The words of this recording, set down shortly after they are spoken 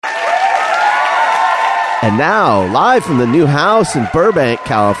And now, live from the new house in Burbank,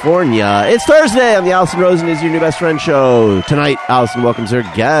 California, it's Thursday on the Allison Rosen is Your New Best Friend show. Tonight, Allison welcomes her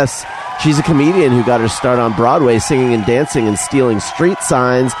guest. She's a comedian who got her start on Broadway singing and dancing and stealing street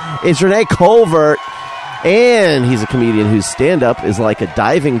signs. It's Renee Colvert. And he's a comedian whose stand-up is like a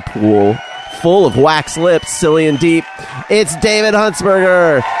diving pool full of wax lips, silly and deep. It's David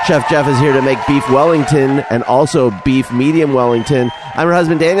Huntsberger. Chef Jeff is here to make beef Wellington and also beef medium Wellington. I'm her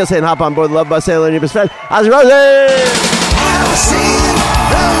husband Daniel saying hop on board the Love Bus, say hello to your best friend, Allison Rosen! Allison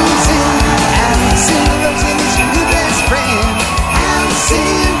Rosen, Allison Rosen is your new best friend.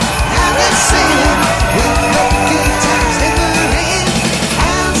 Allison, with no good times never end.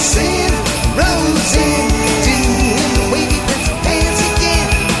 Allison Rosen, doing the wavy pencil dance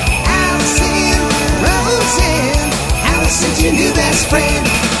again. Allison's your new best friend.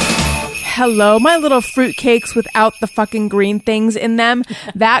 Hello, my little fruitcakes without the fucking green things in them.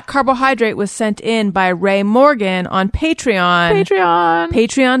 That carbohydrate was sent in by Ray Morgan on Patreon.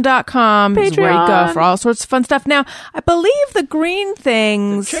 Patreon.com is where you go for all sorts of fun stuff. Now, I believe the green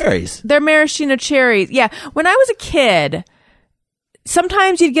things... Cherries. They're maraschino cherries. Yeah, when I was a kid...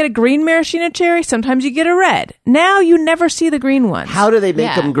 Sometimes you'd get a green maraschino cherry, sometimes you get a red. Now you never see the green ones. How do they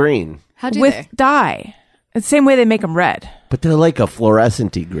make them green? How do With they? dye. It's the same way they make them red. But they're like a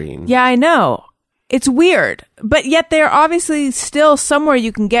fluorescent-y green. Yeah, I know. It's weird. But yet they're obviously still somewhere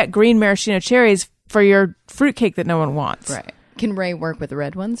you can get green maraschino cherries for your fruitcake that no one wants. Right. Can Ray work with the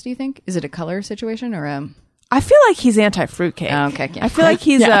red ones, do you think? Is it a color situation or I feel like he's anti-fruitcake. Oh, okay. Yeah. I feel like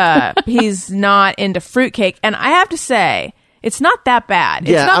he's he's not into fruitcake. And I have to say, it's not that bad.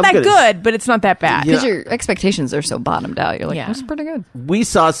 Yeah, it's not I'm that good, but it's not that bad. Because your expectations are so bottomed out. You're like, Yeah. that's pretty good. We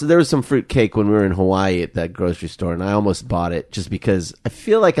saw, so there was some fruit cake when we were in Hawaii at that grocery store, and I almost bought it just because I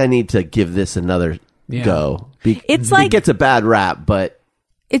feel like I need to give this another go. It's like- it gets a bad rap, but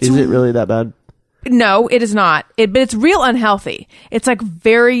It's is it really that bad? No, it is not. But it's real unhealthy. It's like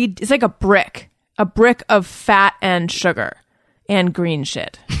it's like a brick of fat and sugar and green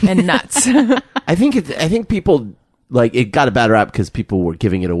shit and nuts. I think people, like, it got a bad rap because people were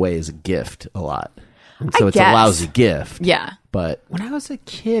giving it away as a gift a lot. And so I it's a guess. lousy gift. Yeah. But When I was a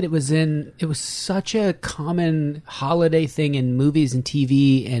kid, it was such a common holiday thing in movies and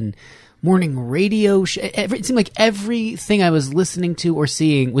TV and morning radio. It seemed like everything I was listening to or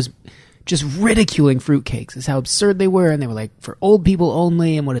seeing was just ridiculing fruitcakes. Is how absurd they were, and they were like for old people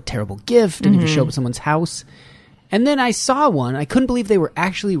only, and what a terrible gift. And if you show up at someone's house, and then I saw one, I couldn't believe they were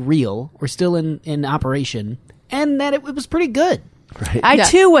actually real or still in operation, and that it was pretty good. right. I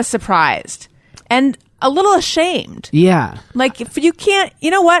too was surprised and a little ashamed. Yeah. Like, if you can't,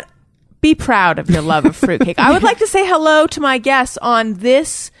 you know what? Be proud of your love of fruitcake. I would like to say hello to my guests on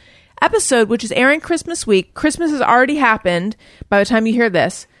this episode, which is airing Christmas week. Christmas has already happened by the time you hear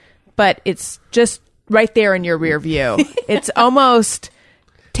this, but it's just right there in your rear view. It's almost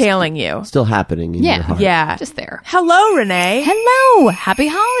tailing you. Still happening in your heart. Yeah. Just there. Hello, Renee. Hello. Happy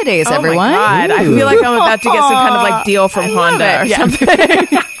holidays, Oh everyone. my God. I feel like I'm about to get some kind of like deal from Honda or something.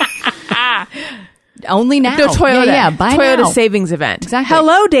 Only now. No, Toyota. Yeah, buy Toyota now. savings event. Exactly.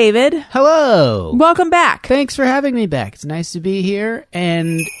 Hello, David. Hello. Welcome back. Thanks for having me back. It's nice to be here,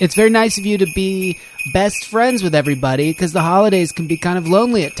 and it's very nice of you to be best friends with everybody, because the holidays can be kind of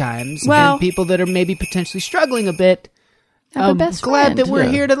lonely at times. Well- and people that are maybe potentially struggling a bit. Have a best glad friend. that we're Yeah.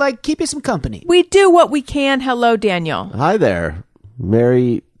 here to like keep you some company. We do what we can. Hello, Daniel. Hi there.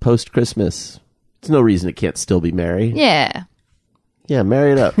 Merry post-Christmas. There's no reason it can't still be merry. Yeah. Yeah,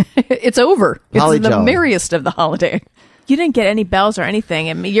 marry it up. It's over. Holly It's the Jolly. merriest of the holiday. You didn't get any bells or anything.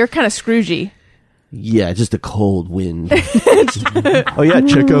 I mean, you're kind of Scroogey. Yeah, just a cold wind. Oh yeah,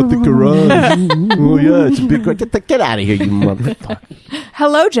 check out the garage. Oh yeah, it's a big. Get out of here, you motherfucker.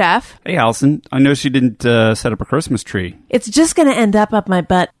 Hello, Jeff. Hey, Allison. I know she didn't set up a Christmas tree. It's just going to end up my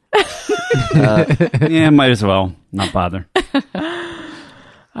butt. Yeah, might as well. Not bother.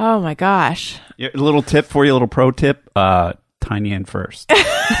 Oh, my gosh. Yeah, a little tip for you, a little pro tip. Tiny end first.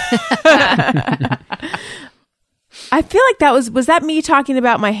 I feel like was that me talking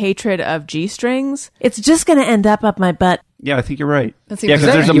about my hatred of G-strings? It's just going to end up my butt. Yeah, I think you're right. That's Yeah, because Is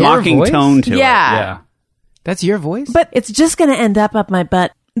that there's a your mocking voice? tone to Yeah. it. Yeah. That's your voice? But it's just going to end up my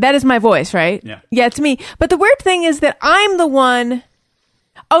butt. That is my voice, right? Yeah. Yeah, it's me. But the weird thing is that I'm the one...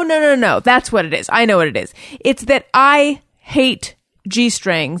 Oh, no. That's what it is. I know what it is. It's that I hate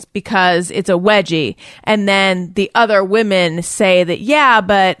G-strings because it's a wedgie. And then the other women say that, yeah,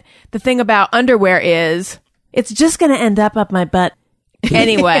 but the thing about underwear is it's just going to end up my butt.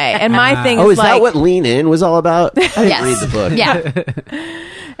 anyway. And my thing Oh, is is like, that what Lean In was all about? I didn't Yes. read the book.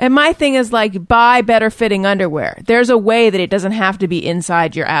 Yeah. and my thing is like, buy better fitting underwear. There's a way that it doesn't have to be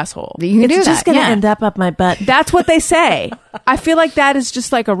inside your asshole. You can it's do just that, gonna yeah. end up my butt. That's what they say. I feel like that is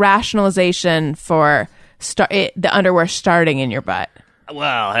just like a rationalization for the underwear starting in your butt.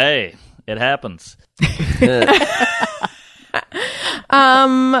 Well, hey, it happens.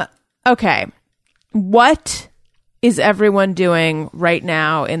 Okay. What is everyone doing right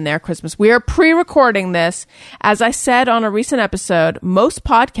now in their Christmas? We are pre-recording this. As I said on a recent episode, most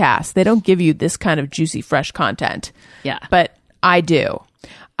podcasts, they don't give you this kind of juicy, fresh content. Yeah. But I do.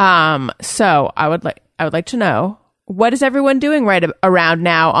 So I would like to know, what is everyone doing right around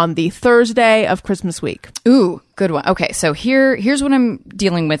now on the Thursday of Christmas week? Ooh, good one. Okay, so here's what I'm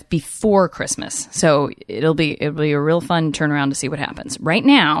dealing with before Christmas. So it'll be a real fun turnaround to see what happens. Right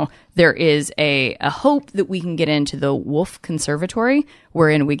now, there is a hope that we can get into the Wolf Conservatory,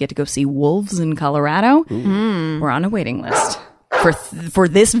 wherein we get to go see wolves in Colorado. We're on a waiting list for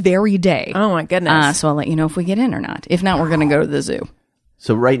this very day. Oh my goodness. So I'll let you know if we get in or not. If not, we're going to go to the zoo.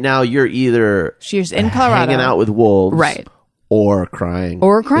 So right now you're either She's in Colorado. hanging out with wolves, Right. or crying,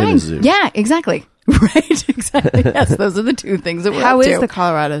 Or in crying. a zoo. Yeah, exactly. Right, exactly. Yes, those are the two things that we're How up is to. the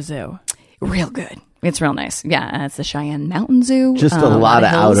Colorado Zoo? Real good. It's real nice. Yeah, it's the Cheyenne Mountain Zoo. Just a lot of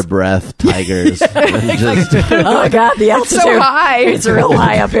out hills. of breath tigers. And just Oh my God, the altitude. So high. It's real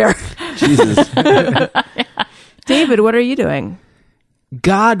high up here. Jesus. David, what are you doing?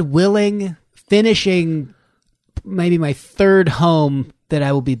 God willing, finishing maybe my third home that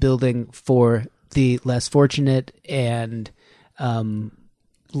I will be building for the less fortunate, and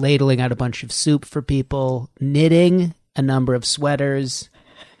ladling out a bunch of soup for people, knitting a number of sweaters,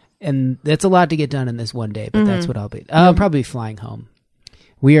 and that's a lot to get done in this one day. But that's what I'll be. I'll probably be flying home.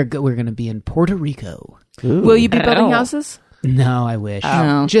 We're going to be in Puerto Rico. Will you be building Oh. houses? No, I wish.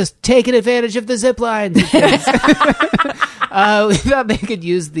 No. Just taking advantage of the zip lines. We thought they could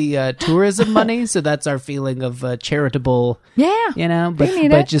use the tourism money, so that's our feeling of charitable. Yeah. You know, They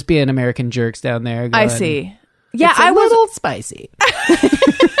need it. just being American jerks down there. I going, see. Yeah, It's a I was. little spicy.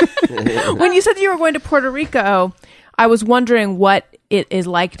 When you said you were going to Puerto Rico, I was wondering what it is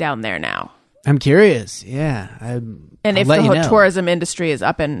like down there now, I'm curious. Yeah, and I'll if let the you know. tourism industry is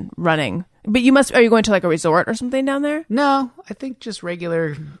up and running. But you must. Are you going to like a resort or something down there? No, I think just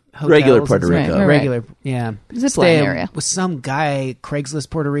regular hotels Regular and Puerto stuff. Rico. Right. Regular, yeah. Zip Stay line area. with some guy, Craigslist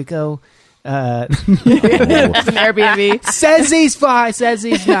Puerto Rico. It's an Airbnb. Says he's fine. Says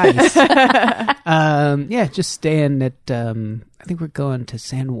he's nice. Yeah, just staying at. I think we're going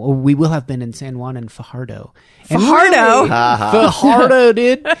to we will have been in San Juan and Fajardo. And Fajardo? Fajardo,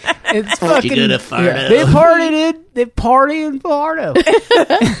 dude. It's fucking. go to Fajardo? Yeah, they party, dude. They party in Fajardo.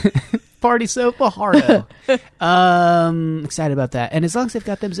 Party so Fajardo. Excited about that. And as long as they've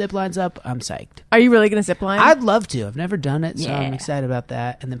got them zip lines up, I'm psyched. Are you really going to zip line? I'd love to. I've never done it, so I'm Yeah. excited about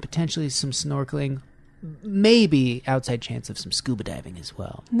that. And then potentially some snorkeling. Maybe outside chance of some scuba diving as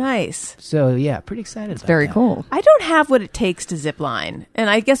well. Nice. So yeah, pretty excited about Very that. cool. I don't have what it takes to zip line, and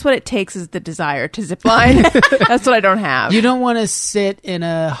I guess what it takes is the desire to zip line. That's what I don't have. You don't want to sit in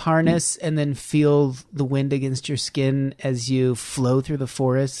a harness and then feel the wind against your skin as you flow through the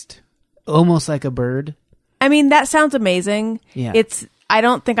forest, almost like a bird. I mean, that sounds amazing. Yeah. I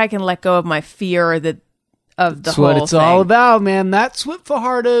don't think I can let go of my fear of the That's whole what it's thing. all about, man. That's what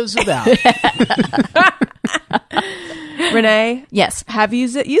Fajardo's about. Renee, Yes. have you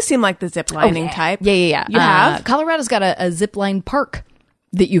you seem like the zip lining type. Yeah. You have? Colorado's got a zip line park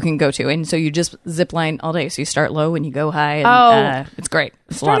that you can go to, and so you just zip line all day. So you start low and you go high. And, it's great.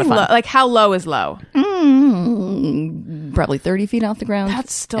 It's a lot of Starting fun. low, like how low is low? Probably 30 feet off the ground.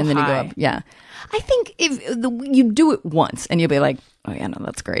 That's still and then you high. go up. Yeah. I think if you do it once and you'll be like, oh yeah, no,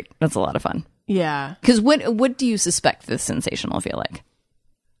 that's great. That's a lot of fun. Yeah. Because what do you suspect this sensation will feel like?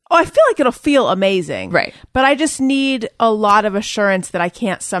 Oh, I feel like it'll feel amazing. Right. But I just need a lot of assurance that I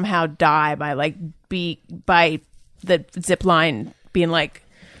can't somehow die by by the zip line being like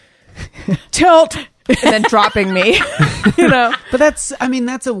tilt and then dropping me. You know? But that's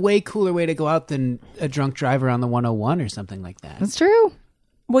a way cooler way to go out than a drunk driver on the 101 or something like that. That's true.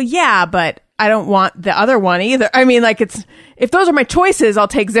 Well, yeah, but I don't want the other one either. I mean, like if those are my choices, I'll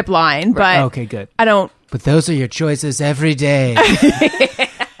take zip line, but Okay, good. I don't. But those are your choices every day.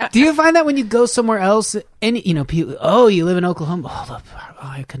 Do you find that when you go somewhere else, people, you live in Oklahoma,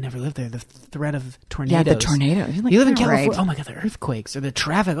 I could never live there. The threat of tornadoes. Yeah, the tornado. You're like, You live in yeah, California. right. Oh my God, the earthquakes or the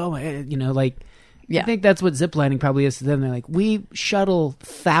traffic. Oh my, Yeah. I think that's what ziplining probably is to them. They're like, we shuttle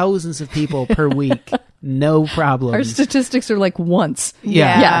thousands of people per week no problem. Our statistics are like once.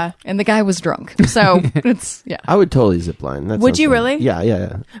 Yeah. Yeah. And the guy was drunk. So it's, yeah. I would totally zip line. That Would sounds you fun. really?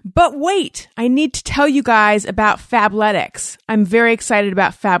 Yeah. But wait, I need to tell you guys about Fabletics. I'm very excited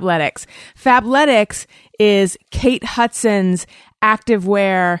about Fabletics. Fabletics is Kate Hudson's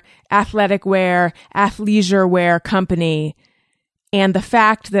activewear, athletic wear, athleisure wear company. And the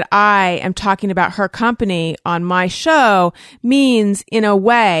fact that I am talking about her company on my show means, in a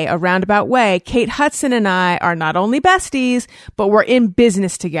way, a roundabout way, Kate Hudson and I are not only besties, but we're in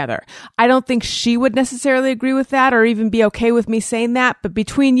business together. I don't think she would necessarily agree with that or even be okay with me saying that, but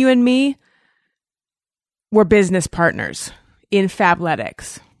between you and me, we're business partners in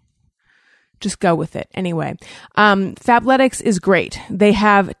Fabletics. Just go with it. Anyway, Fabletics is great. They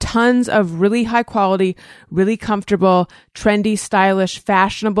have tons of really high quality, really comfortable, trendy, stylish,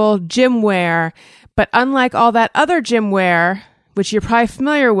 fashionable gym wear. But unlike all that other gym wear, which you're probably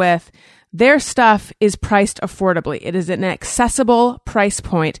familiar with, their stuff is priced affordably. It is an accessible price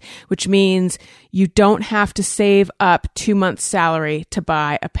point, which means you don't have to save up 2 months' salary to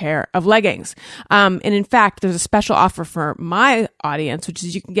buy a pair of leggings. And in fact, there's a special offer for my audience, which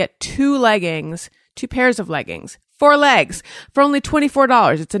is you can get 2 pairs of leggings, 4 legs for only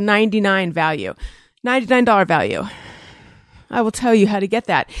 $24. It's a $99 value. I will tell you how to get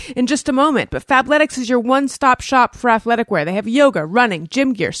that in just a moment. But Fabletics is your one-stop shop for athletic wear. They have yoga, running,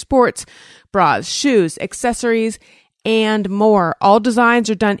 gym gear, sports, bras, shoes, accessories, and more. All designs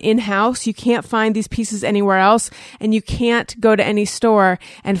are done in-house. You can't find these pieces anywhere else, and you can't go to any store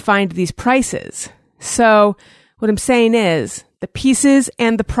and find these prices. So what I'm saying is the pieces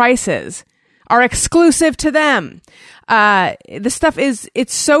and the prices are exclusive to them. The stuff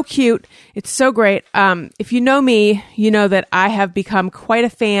it's so cute. It's so great. If you know me, you know that I have become quite a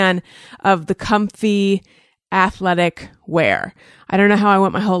fan of the comfy athletic wear. I don't know how I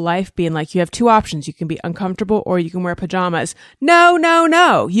went my whole life being like, you have 2 options. You can be uncomfortable or you can wear pajamas. No.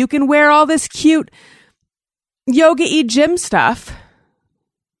 You can wear all this cute yoga-y gym stuff.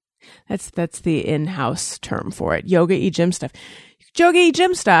 That's the in-house term for it. Yoga-y gym stuff. Yoga-y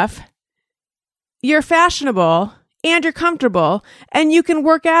gym stuff. You're fashionable and you're comfortable and you can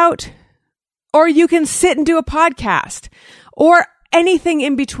work out or you can sit and do a podcast or anything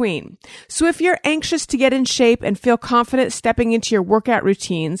in between. So if you're anxious to get in shape and feel confident stepping into your workout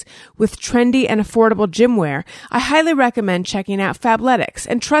routines with trendy and affordable gym wear, I highly recommend checking out Fabletics.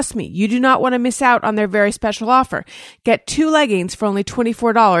 And trust me, you do not want to miss out on their very special offer. Get 2 leggings for only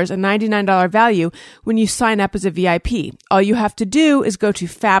 $24, a $99 value when you sign up as a VIP. All you have to do is go to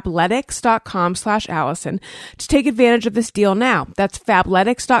fabletics.com/Allison to take advantage of this deal now. That's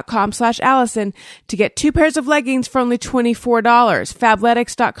fabletics.com/Allison to get 2 pairs of leggings for only $24.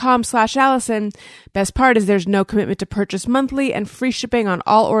 Fabletics.com/Allison. Best part is there's no commitment to purchase monthly and free shipping on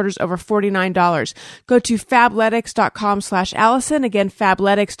all orders over $49. Go to fabletics.com/Allison. Again,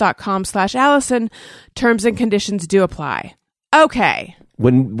 fabletics.com/Allison. Terms and conditions do apply. Okay.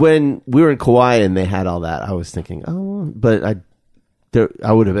 When we were in Kauai and they had all that, I was thinking, but I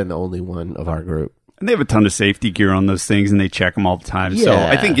would have been the only one of our group. And they have a ton of safety gear on those things, and they check them all the time. So Yeah.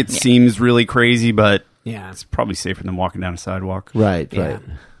 I think it seems really crazy, but Yeah. it's probably safer than walking down a sidewalk. Right.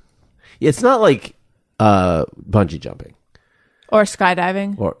 It's not like bungee jumping, Or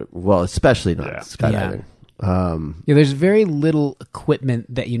skydiving. or especially not Yeah. skydiving. Yeah, there's very little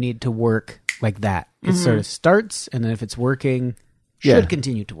equipment that you need to work like that. It sort of starts, and then if it's working, should Yeah.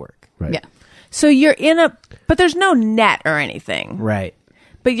 continue to work. Right. Yeah. So you're but there's no net or anything. Right.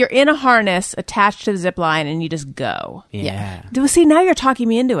 But you're in a harness attached to the zip line and you just go. Yeah. See, now you're talking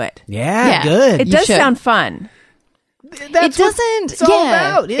me into it. Yeah, good. It You does should. sound fun. That's It what doesn't- It's all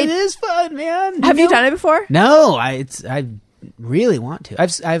yeah. about. It is fun, man. Have you done it before? No, I really want to.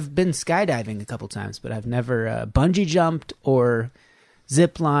 I've been skydiving a couple times, but I've never bungee jumped or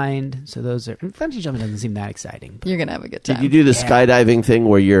zip lined. So those are bungee jumping doesn't seem that exciting. But You're going to have a good Did time. you do the skydiving thing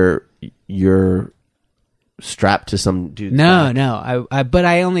where you're strapped to some dude's back? No. But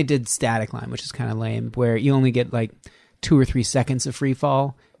I only did static line, which is kind of lame, where you only get like 2 or 3 seconds of free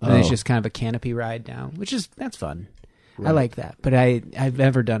fall, and then it's just kind of a canopy ride down, that's fun. I like that, but I've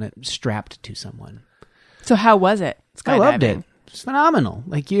never done it strapped to someone. So how was it? I loved skydiving? it. It's phenomenal.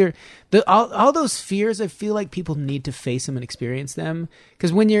 Like all those fears, I feel like people need to face them and experience them.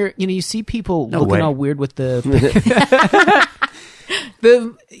 Because when you see people looking way. all weird with the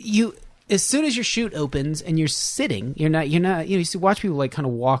as soon as your chute opens and you're sitting, you're not. You watch people like kind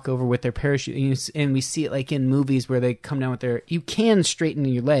of walk over with their parachute, and we see it like in movies where they come down with their. You can straighten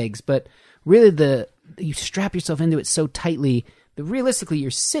your legs, but really you strap yourself into it so tightly that realistically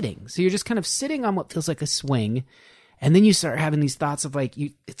you're sitting. So you're just kind of sitting on what feels like a swing. And then you start having these thoughts of like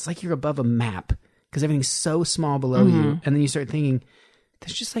it's like you're above a map. because everything's so small below you. And then you start thinking,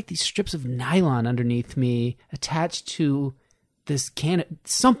 there's just like these strips of nylon underneath me attached to this can.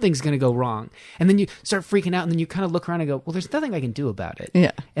 Something's going to go wrong. And then you start freaking out, and then you kind of look around and go, well, there's nothing I can do about it.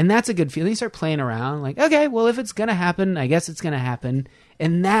 Yeah. And that's a good feeling. You start playing around like, okay, well, if it's going to happen, I guess it's going to happen.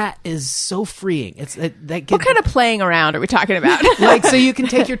 And that is so freeing. What kind of playing around are we talking about? like, so you can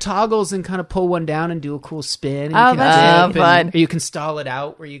take your toggles and kind of pull one down and do a cool spin. And Oh, you can that's dip fun. Or you can stall it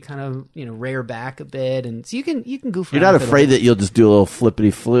out where you kind of, rear back a bit. And so you can goof around. You're not with it a afraid little that you'll just do a little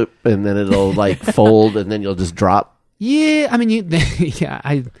flippity flip and then it'll like fold and then you'll just drop? Yeah, I mean,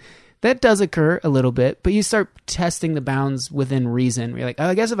 that does occur a little bit, but you start testing the bounds within reason. You're like, oh,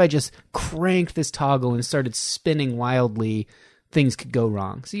 I guess if I just cranked this toggle and started spinning wildly, things could go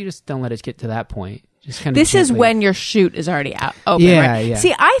wrong. So you just don't let it get to that point. Just kind of This is gently. when your chute is already out open, Yeah, right? yeah.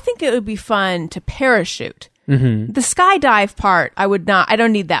 See, I think it would be fun to parachute. Mm-hmm. The skydive part, I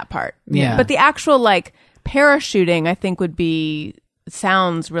don't need that part. Yeah. But the actual like parachuting, I think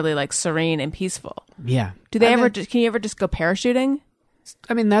sounds really like serene and peaceful. Yeah. Do they I ever? mean- Can you ever just go parachuting?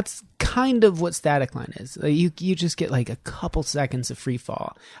 I mean, that's kind of what static line is. You just get like a couple seconds of free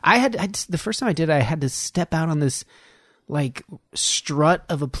fall. The first time I did it, I had to step out on this like strut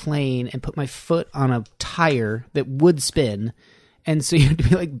of a plane and put my foot on a tire that would spin. And so you had to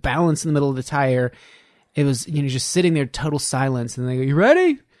be like balanced in the middle of the tire. It was, just sitting there, total silence. And they go, you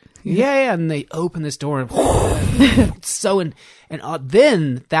ready? Yeah. And they open this door and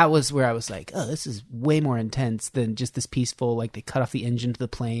then that was where I was like, oh, this is way more intense than just this peaceful, like they cut off the engine to the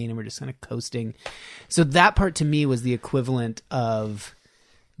plane and we're just kind of coasting. So that part to me was the equivalent of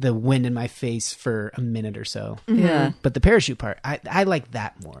the wind in my face for a minute or so. Yeah. But the parachute part, I like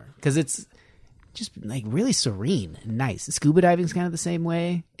that more because it's just like really serene and nice. Scuba diving's kind of the same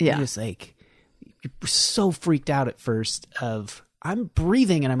way. Yeah. You're just like, you're so freaked out at first of, I'm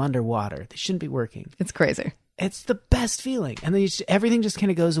breathing and I'm underwater. They shouldn't be working. It's crazy. It's the best feeling. And then everything just kind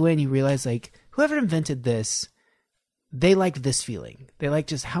of goes away and you realize like whoever invented this, they like this feeling. They like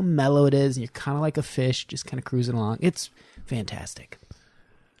just how mellow it is and you're kind of like a fish just kind of cruising along. It's fantastic.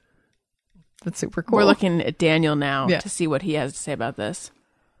 That's super cool. We're looking at Daniel now Yeah. to see what he has to say about this.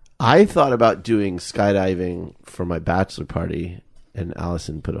 I thought about doing skydiving for my bachelor party, and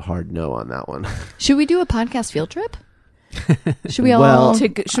Allison put a hard no on that one. Should we do a podcast field trip? Should we all? Well-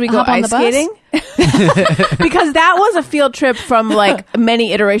 Should we go hop on the ice bus? skating? Because that was a field trip from like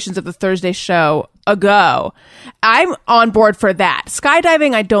many iterations of the Thursday show ago. I'm on board for that.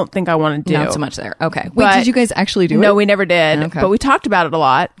 Skydiving, I don't think I want to do. Not so much there. Okay. Wait, But- did you guys actually do it? No, we never did. Okay. But we talked about it a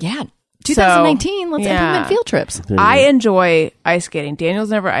lot. Yeah. 2019. Let's yeah. implement field trips. I enjoy ice skating. Daniel's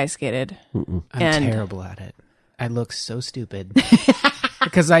never ice skated. I'm And- terrible at it. I look so stupid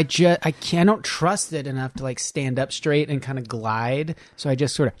because I don't trust it enough to like stand up straight and kind of glide. So I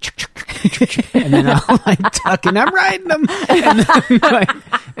just sort of and then I'll like tuck and I'm riding them. And then, like,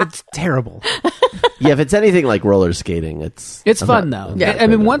 it's terrible. Yeah, if it's anything like roller skating, it's Fun though. Yeah, I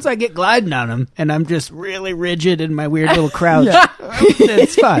mean, once I get gliding on them and I'm just really rigid in my weird little crouch,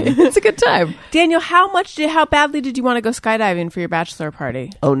 it's fun. It's a good time. Daniel, how badly did you want to go skydiving for your bachelor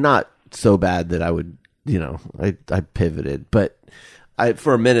party? Oh, not so bad that I would, I pivoted, but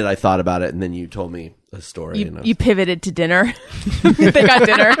for a minute I thought about it, and then you told me a story. You pivoted to dinner. They got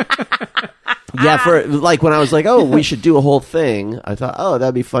dinner. Yeah, for like when I was like, oh, we should do a whole thing. I thought, oh,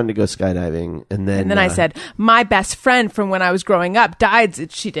 that'd be fun to go skydiving, and then I said, my best friend from when I was growing up died.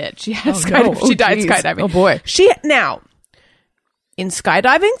 She had skydiving. no. She died Geez. skydiving. Oh, boy. Now, in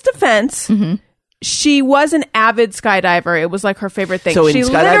skydiving's defense, Mm-hmm. she was an avid skydiver. It was like her favorite thing. So in She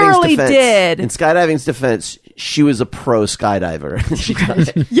skydiving's literally defense, did. In skydiving's defense, she was a pro skydiver. She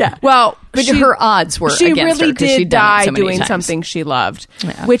died. Yeah. Well, But her odds were she against really her 'cause did she'd done it die so many doing times. something she loved,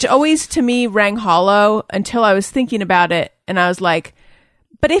 Yeah. which always to me rang hollow until I was thinking about it, and I was like,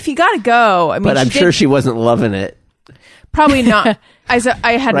 "But if you got to go, I mean, But I'm sure she wasn't loving it. probably not." I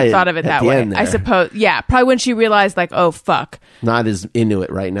hadn't Right, thought of it at that the way. end I there. suppose, yeah, probably when she realized, like, oh fuck. Not as into it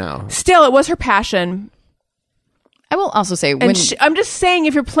right now. Still, it was her passion, I will also say and when I'm just saying,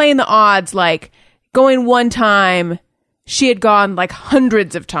 if you're playing the odds, like going one time. She had gone like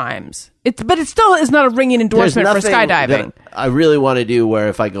hundreds of times. But it still is not a ringing There's endorsement for nothing skydiving. that I really want to do where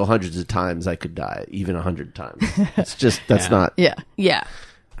if I go hundreds of times, I could die, even 100 times. It's just, that's not yeah. Yeah.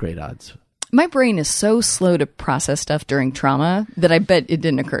 great odds. My brain is so slow to process stuff during trauma that I bet it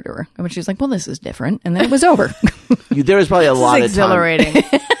didn't occur to her. And she was like, well, this is different. And then it was over. There was probably a lot of time, Exhilarating.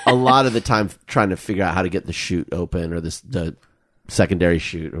 a lot of the time trying to figure out how to get the chute open or the secondary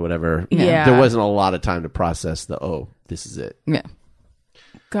chute or whatever. Yeah. There wasn't a lot of time to process this is it. Yeah.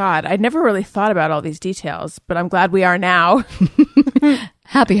 God, I'd never really thought about all these details, but I'm glad we are now.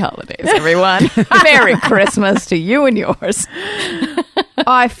 Happy holidays, everyone. Merry Christmas to you and yours.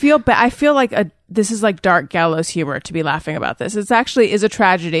 I feel like this is like dark gallows humor to be laughing about this. It's actually is a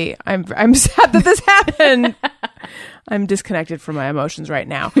tragedy. I'm sad that this happened. I'm disconnected from my emotions right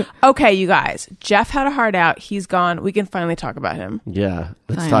now. Okay, you guys. Jeff had a heart out. He's gone. We can finally talk about him. Yeah,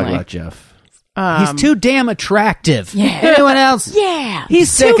 let's talk Finally. about Jeff. He's too damn attractive. Yeah. Anyone else? Yeah. He's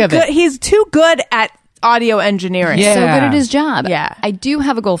sick too of good. it. He's too good at audio engineering. Yeah. So good at his job. Yeah. I do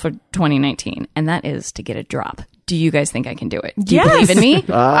have a goal for 2019, and that is to get a drop. Do you guys think I can do it? Do you Yes. believe in me?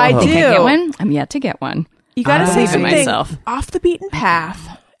 I do. Think I get one? I'm yet to get one. You got to say believe in something myself. off the beaten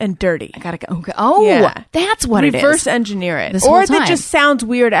path and dirty. I gotta go. Okay. Oh, Yeah. that's what Reverse it is. engineer it, This or whole that time. just sounds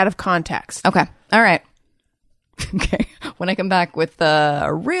weird out of context. Okay. All right. Okay. When I come back with a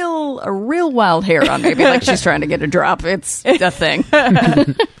real wild hair on me, be like she's trying to get a drop. It's a thing.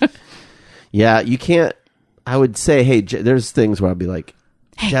 Yeah, you can't. I would say, hey, there's things where I'll be like,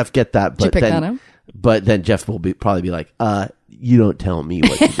 Jeff, get that, you but pick then, that up? but then Jeff will probably be like, you don't tell me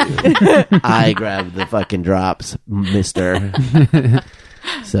what to do. I grab the fucking drops, Mister.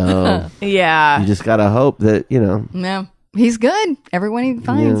 So Yeah. you just gotta hope that No, he's good. Everyone he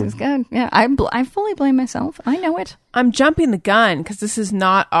finds Yeah. is good. Yeah, I fully blame myself. I know it. I'm jumping the gun because this is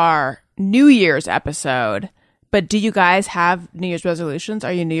not our New Year's episode. But do you guys have New Year's resolutions?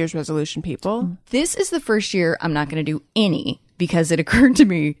 Are you New Year's resolution people? This is the first year I'm not going to do any because it occurred to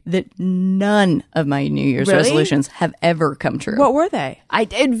me that none of my New Year's Really? resolutions have ever come true. What were they? I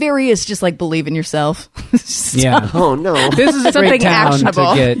did various, just like believe in yourself. Yeah. Oh no. This is a Something great town actionable.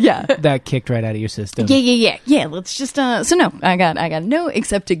 to get Yeah. that kicked right out of your system. Yeah. Let's just so no, I got no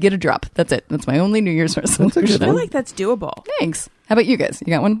except to get a drop. That's it. That's my only New Year's resolution. I feel like that's doable. Thanks. How about you guys?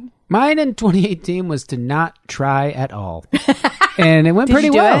 You got one? Mine in 2018 was to not try at all. And it went Did pretty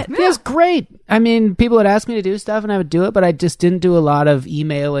you do well. it? It was great. I mean, people would ask me to do stuff and I would do it, but I just didn't do a lot of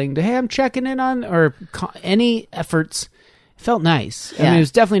emailing to, hey, I'm checking in on, or any efforts. It felt nice. I Yeah. mean, it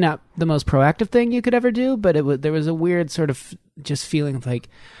was definitely not the most proactive thing you could ever do, but there was a weird sort of just feeling of like,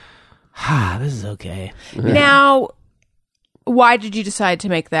 this is okay. Now, why did you decide to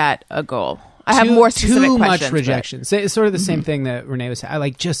make that a goal? I have more specific too questions. much but- rejection. So it's sort of the same thing that Renee was saying. I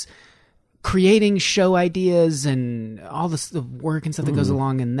like just creating show ideas and all the work and stuff that goes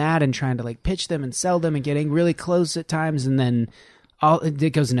along in that, and trying to like pitch them and sell them and getting really close at times, and then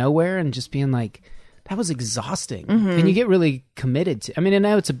it goes nowhere, and just being like, that was exhausting. And you get really committed to. I mean, I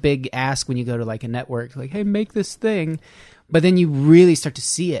know it's a big ask when you go to like a network, like, hey, make this thing. But then you really start to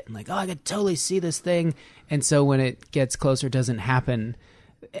see it and like, oh, I could totally see this thing. And so when it gets closer, it doesn't happen.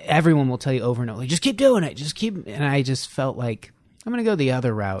 Everyone will tell you over and over, like, just keep doing it. Just keep. And I just felt like, I'm going to go the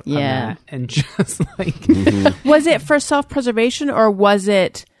other route on Yeah. that. And just like, Was it for self-preservation, or was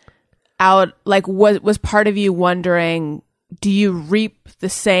it out, like, was part of you wondering, do you reap the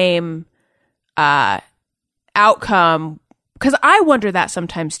same outcome? Because I wonder that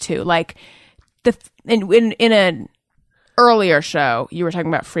sometimes too. Like, in an earlier show, you were talking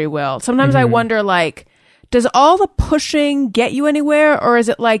about free will. Sometimes I wonder, like, does all the pushing get you anywhere, or is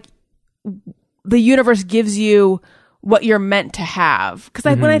it like the universe gives you what you're meant to have? Because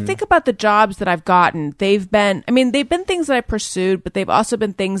when I think about the jobs that I've gotten, they've been things that I pursued, but they've also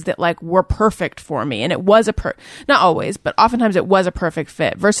been things that like were perfect for me, and it was not always, but oftentimes it was a perfect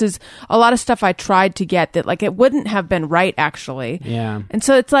fit, versus a lot of stuff I tried to get that like it wouldn't have been right actually. yeah. And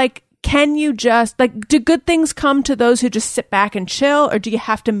so it's like, can you just like, do good things come to those who just sit back and chill, or do you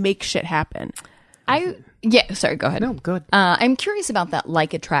have to make shit happen? Sorry, go ahead. No, good. I'm curious about that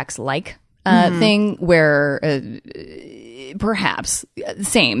like attracts like thing where perhaps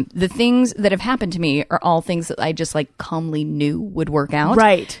same. The things that have happened to me are all things that I just like calmly knew would work out.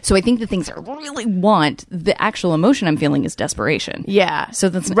 Right. So I think the things I really want, the actual emotion I'm feeling is desperation. Yeah. So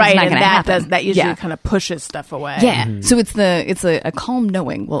that's it's right, not and gonna that happen. that usually Yeah. kind of pushes stuff away. Yeah. So it's a calm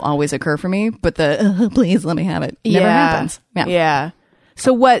knowing will always occur for me, but the please let me have it never happens. Yeah.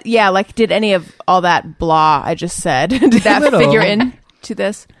 So what? Yeah. Like, did any of all that blah I just said did that little. figure into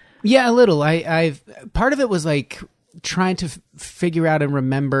this? Yeah, a little. I've part of it was like trying to figure out and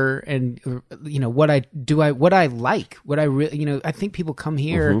remember, and what I like, what I really, I think people come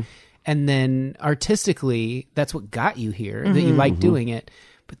here and then artistically that's what got you here, that you like doing it.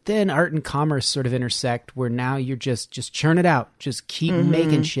 But then art and commerce sort of intersect, where now you're just churn it out, just keep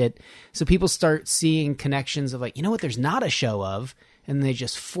making shit. So people start seeing connections of like, you know what, there's not a show of, and they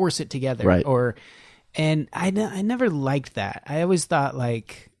just force it together. Right. And I never liked that. I always thought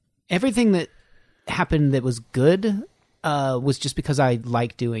like everything that happened that was good was just because I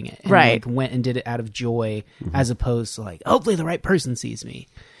liked doing it. And Right. like went and did it out of joy, as opposed to like, hopefully the right person sees me.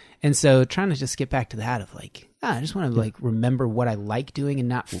 And so trying to just get back to that of like, I just want to like remember what I like doing and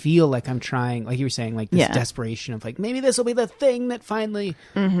not feel like I'm trying, like you were saying, like this desperation of like, maybe this will be the thing that finally.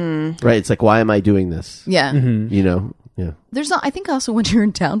 Right. It's like, why am I doing this? Yeah. You know? Yeah. There's not, I think also when you're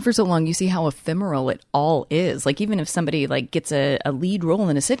in town for so long, you see how ephemeral it all is. Like even if somebody like gets a lead role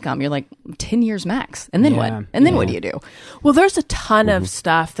in a sitcom, you're like 10 years max. And then what? And then what do you do? Well, there's a ton of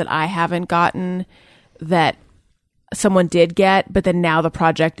stuff that I haven't gotten that someone did get, but then now the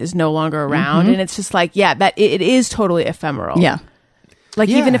project is no longer around. And it's just like, that it is totally ephemeral. Yeah. Like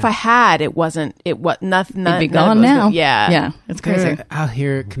even if I had, it wasn't, nothing. It'd be gone now. Yeah. It's crazy. I'll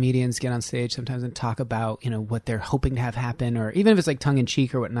hear comedians get on stage sometimes and talk about, what they're hoping to have happen, or even if it's like tongue in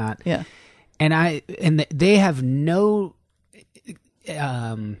cheek or whatnot. Yeah. And they have no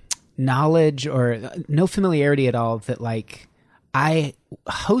knowledge or no familiarity at all that like I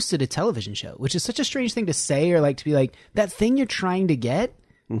hosted a television show, which is such a strange thing to say, or like to be like that thing you're trying to get.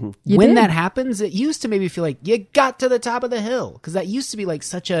 When that happens, it used to maybe feel like you got to the top of the hill, because that used to be like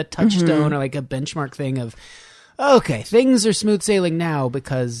such a touchstone or like a benchmark thing of, okay, things are smooth sailing now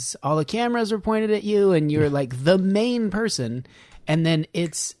because all the cameras are pointed at you and you're like the main person. And then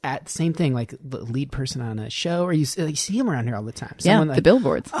it's at the same thing, like the lead person on a show, or you see them around here all the time. Someone the like,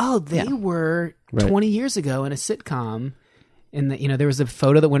 billboards. Oh, they were 20 years ago in a sitcom. And there was a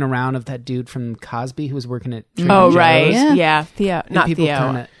photo that went around of that dude from Cosby who was working at Trader Joe's. Right. Yeah. Yeah. Theo. Not people Theo.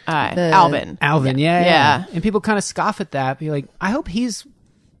 kinda- Alvin. Alvin, yeah. Yeah. And people kind of scoff at that. But you're like, I hope he's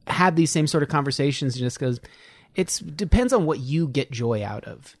had these same sort of conversations, and just goes, it depends on what you get joy out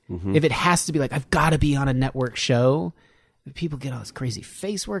of. If it has to be like, I've got to be on a network show, people get all this crazy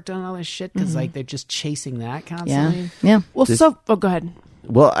face work done and all this shit because like they're just chasing that constantly. Yeah. Well, go ahead.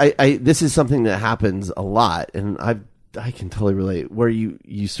 Well, I this is something that happens a lot, and I can totally relate, where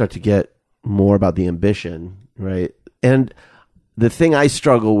you start to get more about the ambition, right? And the thing I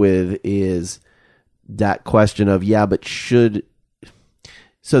struggle with is that question of, but should...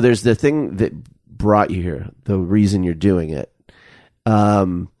 So there's the thing that brought you here, the reason you're doing it.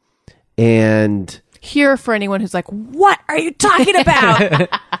 And... Here for anyone who's like, what are you talking about?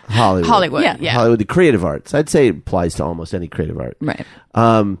 Hollywood. Yeah. Hollywood, the creative arts. I'd say it applies to almost any creative art. Right.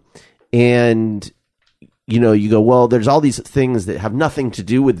 And... you go, well, there's all these things that have nothing to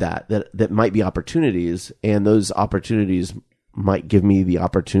do with that might be opportunities, and those opportunities might give me the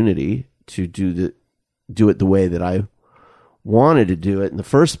opportunity to do it the way that I wanted to do it in the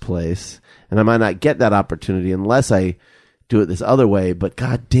first place, and I might not get that opportunity unless I do it this other way. But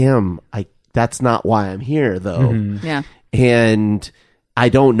goddamn, that's not why I'm here, though. Yeah. And I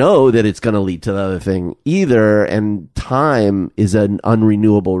don't know that it's going to lead to the other thing either. And time is an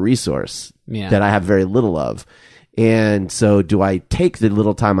unrenewable resource that I have very little of. And so do I take the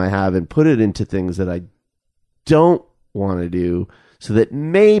little time I have and put it into things that I don't want to do, so that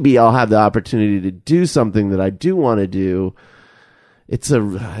maybe I'll have the opportunity to do something that I do want to do? It's a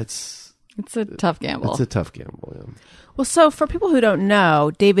tough gamble. It's a tough gamble. Yeah. Well, so for people who don't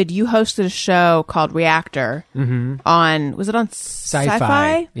know, David, you hosted a show called Reactor on, was it on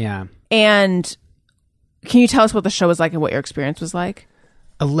Sci-Fi? Yeah. And can you tell us what the show was like and what your experience was like?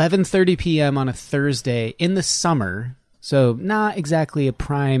 11:30 p.m. on a Thursday in the summer, so not exactly a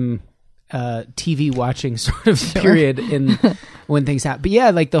prime TV watching sort of period in when things happen. But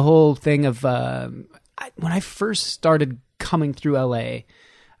yeah, like the whole thing of when I first started coming through LA,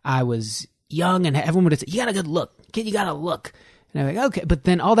 I was young and everyone would say, "You got a good look, kid. You got to look." And I'm like, okay. But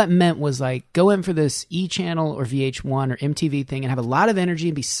then all that meant was like, go in for this E! Channel or VH1 or MTV thing and have a lot of energy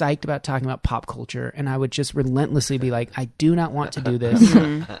and be psyched about talking about pop culture. And I would just relentlessly be like, I do not want to do this.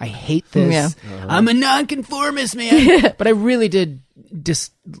 I hate this. Yeah. I'm a nonconformist, man. But I really did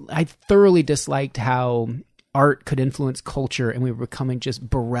I thoroughly disliked how art could influence culture, and we were becoming just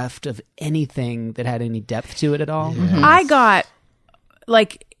bereft of anything that had any depth to it at all. I got,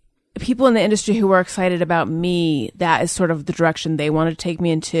 like, people in the industry who were excited about me, that is sort of the direction they wanted to take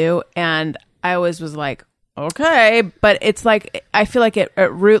me into. And I always was like, okay, but it's like, I feel like at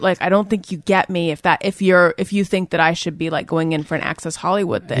root, like, I don't think you get me if you think that I should be like going in for an Access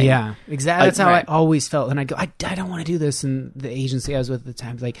Hollywood thing. Yeah, exactly. That's how right. I always felt. And I go, I don't want to do this. And the agency I was with at the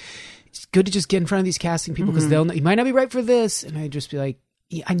time was like, it's good to just get in front of these casting people because they'll know, you might not be right for this. And I'd just be like,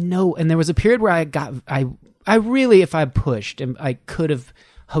 yeah, I know. And there was a period where I really, if I pushed, and I could have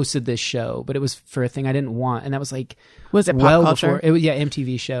hosted this show, but it was for a thing I didn't want, and that was like, was it pop culture? Before, it was,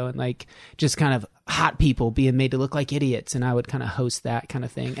 MTV show, and like just kind of hot people being made to look like idiots, and I would kind of host that kind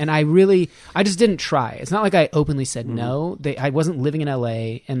of thing. And I just didn't try. It's not like I openly said no. I wasn't living in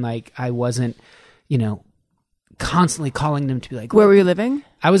LA, and like I wasn't, constantly calling them to be like, Where were you living?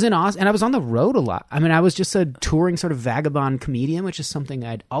 I was in Austin, and I was on the road a lot. I mean, I was just a touring sort of vagabond comedian, which is something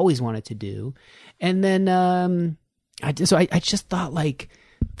I'd always wanted to do. And then I just thought like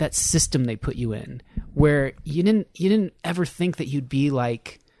that system they put you in, where you didn't ever think that you'd be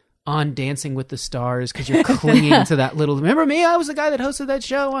like on Dancing with the Stars because you're clinging to that little. Remember me? I was the guy that hosted that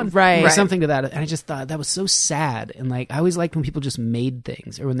show on Right. or something to that. And I just thought that was so sad. And like I always liked when people just made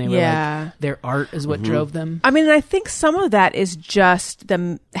things, or when they were like their art is what drove them. I mean, I think some of that is just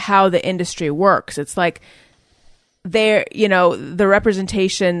how the industry works. It's like they're, the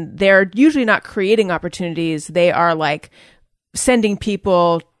representation, they're usually not creating opportunities. They are like sending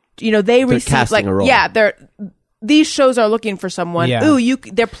people, they receive casting like, a role. yeah, these shows are looking for someone. Yeah. Ooh,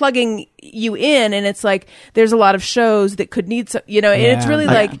 they're plugging you in, and it's like there's a lot of shows that could need some, and it's really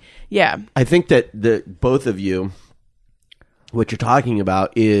like, I think that both of you, what you're talking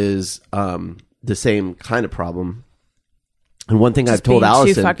about is the same kind of problem. And one thing I've told being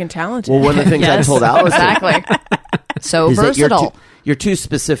Allison, too fucking talented. well, one of the things I've told Allison Exactly. So is that versatile. you're too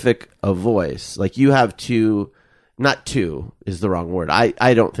specific a voice. Like you have too. Not two is the wrong word.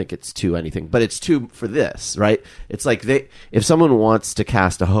 I don't think it's two anything, but it's two for this, right? It's like if someone wants to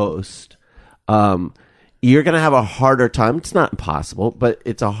cast a host, you're going to have a harder time. It's not impossible, but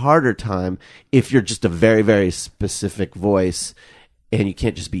it's a harder time if you're just a very, very specific voice and you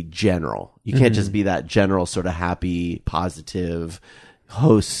can't just be general. You can't just be that general sort of happy, positive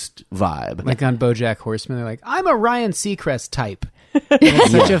host vibe. Like on BoJack Horseman, they're like, I'm a Ryan Seacrest type. And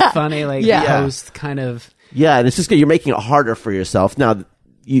it's such a funny host kind of. Yeah, and it's just you're making it harder for yourself. Now,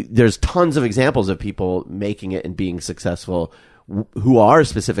 there's tons of examples of people making it and being successful who are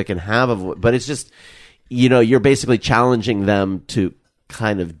specific and have a voice, but it's just, you're basically challenging them to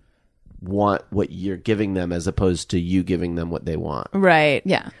kind of want what you're giving them as opposed to you giving them what they want. right.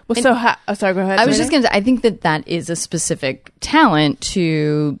 Yeah. Well, And sorry, go ahead. I was Samantha. just going to say, I think that is a specific talent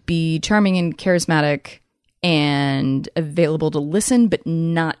to be charming and charismatic and available to listen, but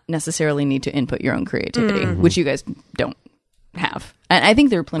not necessarily need to input your own creativity, which you guys don't have. And I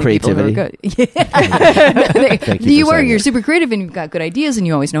think there are plenty of people who are good. Thank you for saying You're that. super creative and you've got good ideas and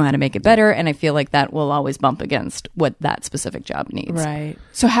you always know how to make it better. And I feel like that will always bump against what that specific job needs. Right.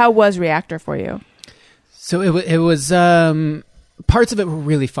 So how was Reactor for you? So it was parts of it were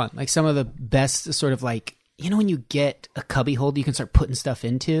really fun. Like some of the best sort of like, when you get a cubby hole you can start putting stuff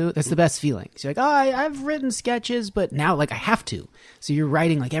into, that's the best feeling. So you're like, I've written sketches, but now like I have to. So you're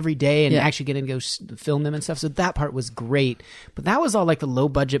writing like every day and actually getting to go film them and stuff. So that part was great. But that was all like the low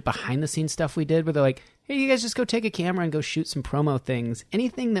budget behind the scenes stuff we did where they're like, hey, you guys just go take a camera and go shoot some promo things.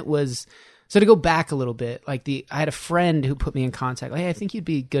 Anything that was... So to go back a little bit, like I had a friend who put me in contact. Like, hey, I think you'd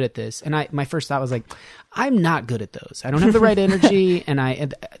be good at this. And my first thought was like, I'm not good at those. I don't have the right energy. And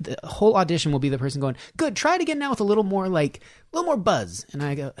the whole audition will be the person going, good, try it again now with a little more buzz. And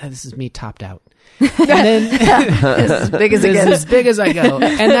I go, this is me topped out. And then As big as it this is gets. as big as I go.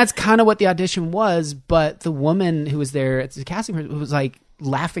 And that's kind of what the audition was. But the woman who was there at the casting person was like,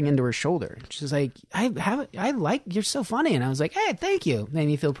 laughing into her shoulder. She's like, I like, you're so funny. And I was like, hey, thank you. Made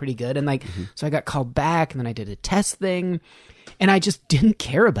me feel pretty good. And like, so I got called back and then I did a test thing and I just didn't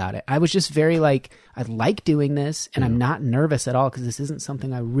care about it. I was just very like, I like doing this and I'm not nervous at all because this isn't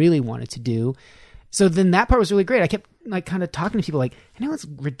something I really wanted to do. So then that part was really great. I kept like kind of talking to people like, I know it's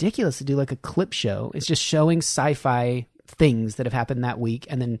ridiculous to do like a clip show. It's just showing sci-fi things that have happened that week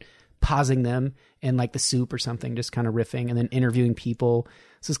and then pausing them in like The Soup or something, just kind of riffing and then interviewing people.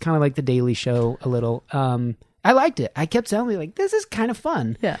 So it's kind of like The Daily Show a little. I liked it. I kept telling me like, this is kind of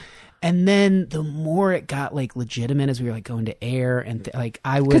fun. Yeah. And then the more it got like legitimate as we were like going to air and like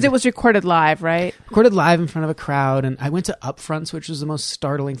I would... Because it was recorded live, right? recorded live in front of a crowd, and I went to Upfronts, which was the most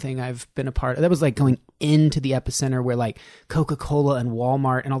startling thing I've been a part of. That was like going into the epicenter where like Coca-Cola and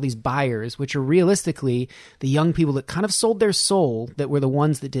Walmart and all these buyers, which are realistically the young people that kind of sold their soul, that were the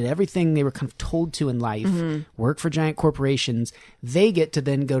ones that did everything they were kind of told to in life, work for giant corporations. They get to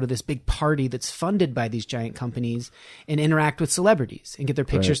then go to this big party that's funded by these giant companies and interact with celebrities and get their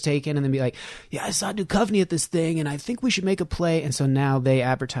pictures taken and then be like, yeah, I saw Duchovny at this thing and I think we should make a play. And so now they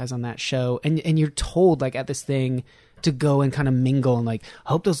advertise on that show and you're told like at this thing to go and kind of mingle and like, I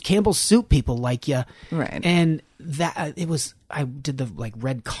hope those Campbell's Soup people like you. Right. And that it was, I did the like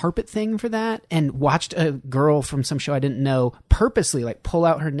red carpet thing for that and watched a girl from some show I didn't know purposely like pull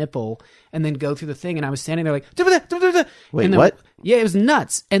out her nipple and then go through the thing. And I was standing there like, Wait, and then, what? Yeah, it was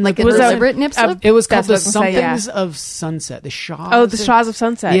nuts. And like, Was it that was, deliberate nip slip? it was called That's the what I was gonna Somethings say, of Sunset. The Shaws. Oh, the Shaws of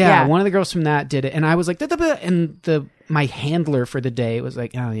Sunset. Yeah, Yeah. one of the girls from that did it, and I was like, and my handler for the day was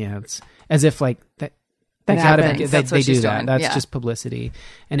like, oh yeah, it's as if like that That happens. That's They what do she's that. doing. That's Yeah. just publicity.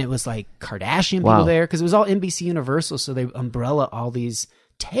 And it was like Kardashian Wow. people there because it was all NBC Universal. So they umbrella all these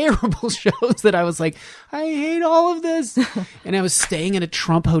terrible shows that I was like, I hate all of this. And I was staying in a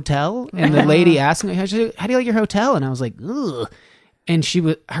Trump hotel, and the lady asked me, how do you like your hotel? And I was like, ugh. And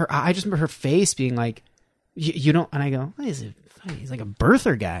I just remember her face being like, you don't, and I go, what is it? He's like a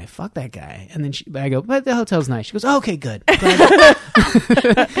birther guy. Fuck that guy. And then I go, but the hotel's nice. She goes, oh, okay, good.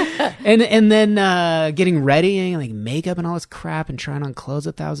 and then getting ready and like makeup and all this crap and trying on clothes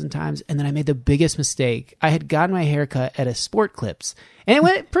 1,000 times. And then I made the biggest mistake. I had gotten my hair cut at a Sport Clips, and it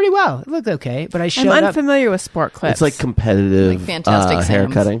went pretty well. It looked okay, but I showed I'm up. unfamiliar with sport clips. It's like competitive Like Fantastic hair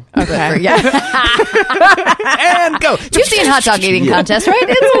Sam's. cutting. Okay. Yeah. and go. You've seen hot dog eating contest, right?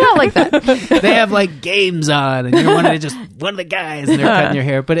 It's a lot like that. They have like games on, and you're one of the guys, and they're cutting your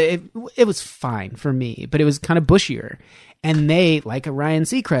hair. But it was fine for me, but it was kind of bushier. And they, like a Ryan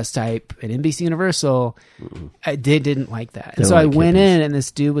Seacrest type at NBC Universal, they didn't like that. And They so don't I like went hippies. in, and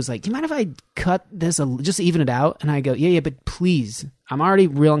this dude was like, do you mind if I cut this, just to even it out? And I go, yeah, but please. I'm already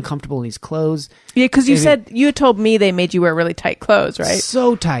real uncomfortable in these clothes. Yeah, because you Maybe- said you had told me they made you wear really tight clothes, right?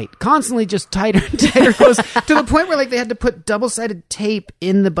 So tight. Constantly just tighter and tighter clothes. To the point where like they had to put double-sided tape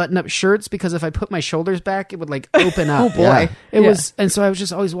in the button-up shirts because if I put my shoulders back, it would like open up. Oh, boy. Yeah. It was, and so I was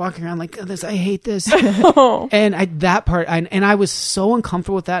just always walking around like, this, I hate this. And I was so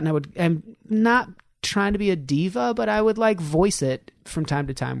uncomfortable with that, and I'm not trying to be a diva, but I would like voice it from time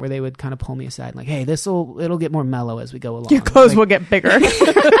to time where they would kind of pull me aside like, hey, it'll get more mellow as we go along. Your clothes Like, will get bigger.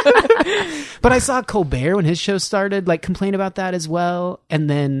 but I saw Colbert when his show started like complain about that as well, and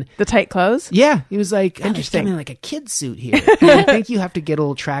then The tight clothes? yeah, he was like, Interesting. I'm in like a kid suit here. And I think you have to get a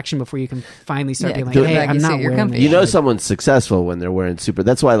little traction before you can finally start Yeah, being like, do it hey, back, I'm you not see, you're wearing comfy. this You know shit. someone's successful when they're wearing super.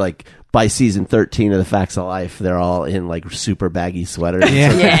 That's why, like, by season 13 of The Facts of Life, they're all in like super baggy sweaters. It's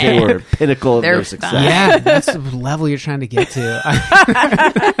Yeah. like Yeah. they were pinnacle of They're their success. fun. Yeah, that's the level you're trying to get to.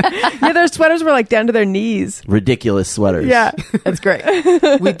 Yeah, their sweaters were like down to their knees. Ridiculous sweaters. Yeah. That's great.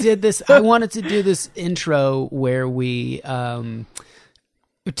 We did this. I wanted to do this intro where we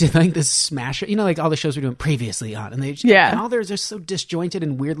did like this smasher, like all the shows we're doing previously on, and Yeah. and all theirs are so disjointed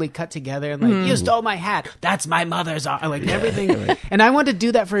and weirdly cut together, and like you stole my hat, that's my mother's, like everything. And I wanted to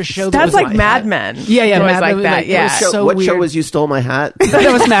do that for a show that That's was like Mad Men. Yeah, It was Mad like Men, that. like, it Yeah. was so what show weird. was You Stole My Hat?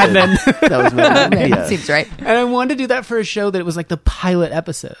 That was Mad Men. That was Mad Men. Yeah. Seems right. And I wanted to do that for a show that it was like the pilot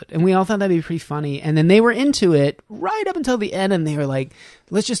episode. And we all thought that'd be pretty funny. And then they were into it right up until the end. And they were like,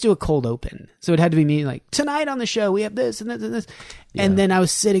 let's just do a cold open. So it had to be me like, tonight on the show, we have this and this and this. And then I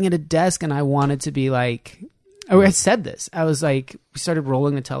was sitting at a desk and I wanted to be like, or I said this. I was like, we started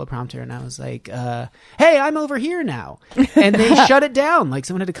rolling the teleprompter and I was like, hey, I'm over here now. And they shut it down. Like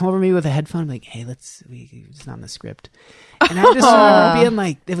someone had to come over to me with a headphone, like, hey, it's not in the script. And I just remember being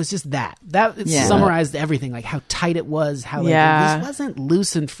like, it was just that. That Yeah. summarized everything, like how tight it was, how like, Yeah. this wasn't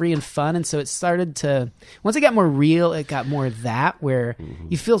loose and free and fun. And so it started to, once it got more real, it got more that where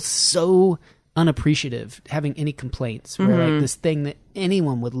you feel so unappreciative having any complaints. Where like this thing that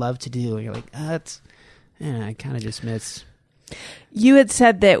anyone would love to do, and you're like, I kind of just miss. You had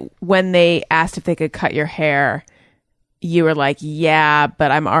said that when they asked if they could cut your hair, you were like, yeah,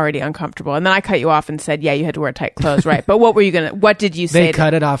 but I'm already uncomfortable. And then I cut you off and said, yeah, you had to wear tight clothes, right? But what did you say? They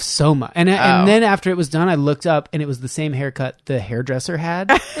cut it off so much, and then after it was done, I looked up and it was the same haircut the hairdresser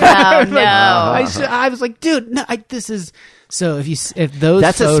had. Oh, no. I was like, dude, no, this is so. If those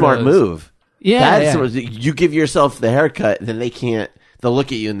That's a smart move. Yeah, That's yeah. You give yourself the haircut, then they can't. They'll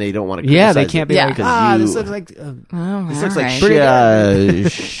look at you and they don't want to. Yeah, they can't be Yeah. like, because this looks like. Oh, this looks all like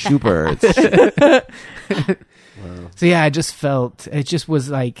right. super. So yeah, I just felt it just was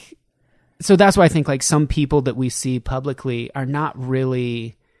like. So that's why I think like some people that we see publicly are not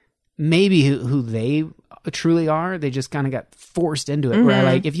really maybe who they truly are. They just kind of got forced into it. Where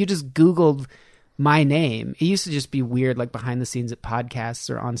like if you just Googled my name, it used to just be weird, like behind the scenes at podcasts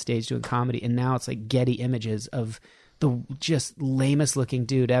or on stage doing comedy, and now it's like Getty images of the just lamest looking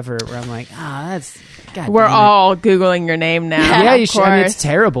dude ever. Where I'm like, that's God. We're damn it. all Googling your name now. Yeah, you of should. I mean, it's course.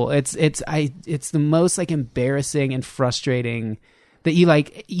 terrible. It's the most like embarrassing and frustrating that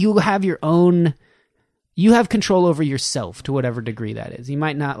you have your own. You have control over yourself to whatever degree that is. You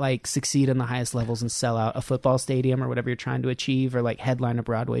might not like succeed in the highest levels and sell out a football stadium or whatever you're trying to achieve, or like headline a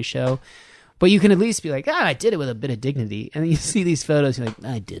Broadway show. But you can at least be like, I did it with a bit of dignity. And then you see these photos, you're like,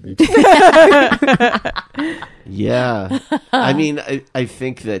 I didn't. Yeah, I mean, I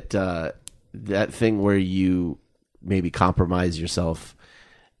think that that thing where you maybe compromise yourself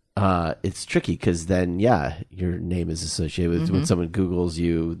it's tricky because then, your name is associated with when someone Googles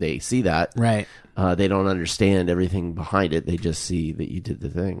you, they see that. Right. They don't understand everything behind it. They just see that you did the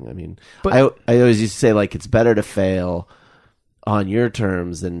thing. I mean, But- I always used to say, like, it's better to fail on your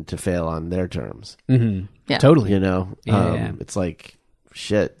terms than to fail on their terms. Yeah. Totally. You know? Yeah. It's like,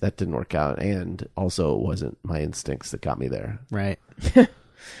 shit, that didn't work out. And also, it wasn't my instincts that got me there. Right.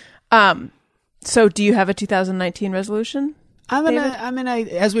 So, do you have a 2019 resolution?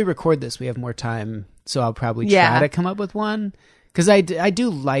 As we record this, we have more time, so I'll probably try Yeah. to come up with one. Because I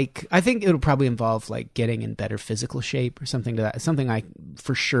think it'll probably involve like getting in better physical shape or something to that. Something I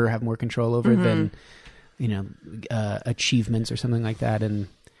for sure have more control over than, achievements or something like that. And,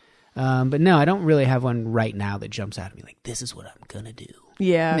 but no, I don't really have one right now that jumps out at me like, this is what I'm going to do.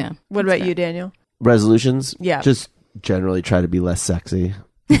 Yeah. Yeah, What that's about you, Daniel? Resolutions? Yeah. Just generally try to be less sexy.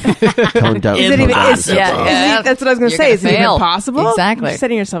 Tone down. Is it even? tone Is, down. Yeah. that's what I was going to You're say. gonna Is it even fail. possible? Exactly. You're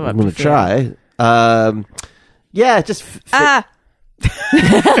setting yourself up. I'm going to to fail. try. Just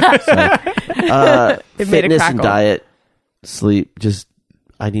It made a fitness and crackle. diet, sleep. Just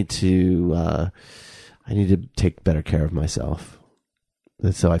I need to take better care of myself.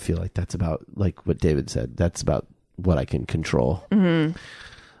 And so I feel like that's about, like what David said, that's about what I can control. Are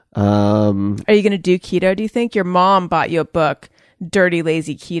you going to do keto, do you think? Your mom bought you a book, Dirty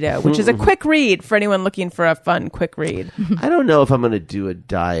Lazy Keto, which is a quick read for anyone looking for a fun quick read. I don't know if I'm going to do a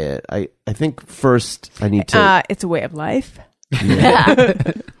diet. I think first I need to. It's a way of life.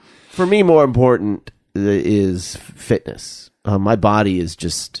 For me, more important is fitness. My body is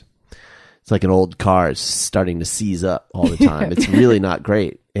just, it's like an old car. It's starting to seize up all the time. It's really not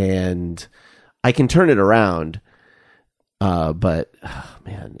great. And I can turn it around. But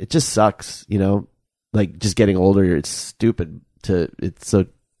man, it just sucks, like just getting older. It's stupid it's so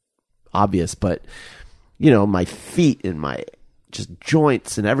obvious, but my feet and my just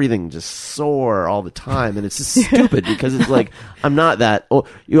joints and everything just sore all the time. And it's just stupid because it's like, I'm not that old.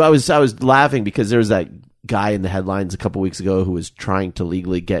 I was laughing because there was that guy in the headlines a couple weeks ago who was trying to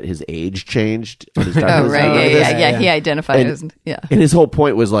legally get his age changed. On his driver's Oh, right. license. Yeah. He identified And- as, And his whole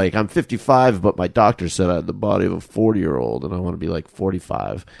point was like, I'm 55, but my doctor said I had the body of a 40-year-old and I want to be like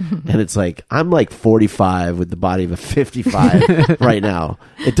 45. And it's like, I'm like 45 with the body of a 55 right now.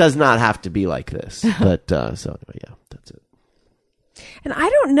 It does not have to be like this. But so anyway, yeah, that's it. And I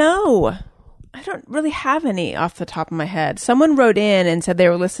don't know. I don't really have any off the top of my head. Someone wrote in and said they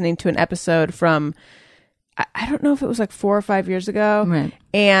were listening to an episode from, I don't know if it was like 4 or 5 years ago. Right.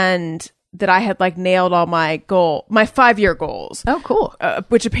 And that I had like nailed all my 5-year goals. Oh, cool.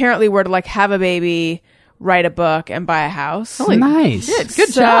 Which apparently were to like have a baby, write a book, and buy a house. Nice.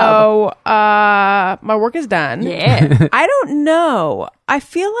 Good job. So my work is done. Yeah. I don't know. I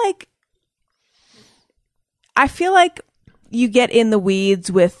feel like you get in the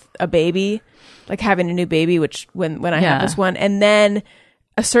weeds with a baby, like having a new baby, which when I Yeah. have this one, and then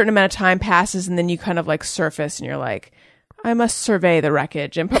a certain amount of time passes and then you kind of like surface and you're like, I must survey the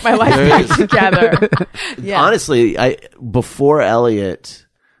wreckage and put my life back together. Yeah. Honestly, before Elliot,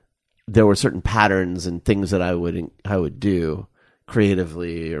 there were certain patterns and things that I would do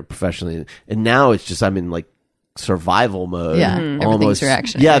creatively or professionally, and now it's just I'm in like survival mode. Yeah, everything's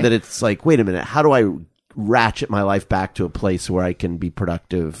reactionary. Yeah, that it's like, wait a minute, how do I ratchet my life back to a place where I can be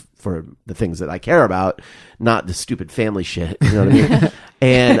productive for the things that I care about, not the stupid family shit. You know what I mean?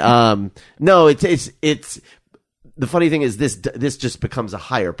 And no, it's the funny thing is this just becomes a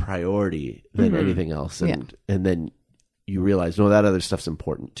higher priority than anything else, and then you realize, no, that other stuff's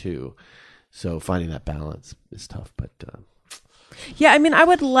important too. So finding that balance is tough, but Yeah, I mean, I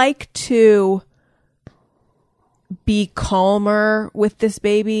would like to be calmer with this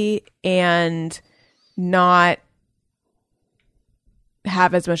baby and not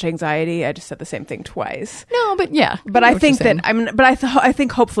have as much anxiety. I just said the same thing twice. No, but yeah. But know I what think you're that saying. I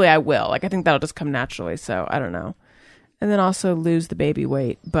think hopefully I will. Like I think that'll just come naturally. So I don't know. And then also lose the baby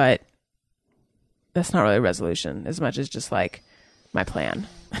weight, but that's not really a resolution as much as just like my plan.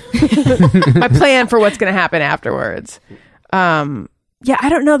 My plan for what's going to happen afterwards. Yeah, I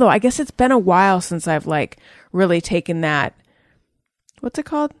don't know though. I guess it's been a while since I've like really taken that. What's it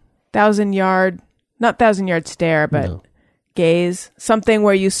called? 1,000-yard, not 1,000-yard stare, but gaze. Something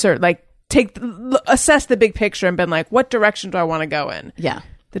where you assess the big picture and been like, what direction do I want to go in? Yeah.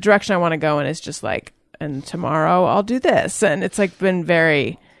 The direction I want to go in is just like, and tomorrow I'll do this, and it's like I've been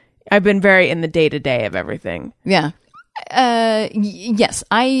very in the day to day of everything. Yeah. Yes,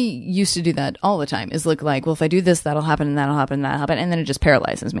 I used to do that all the time. Is look like, well, if I do this, that'll happen, and that'll happen, and that'll happen, and then it just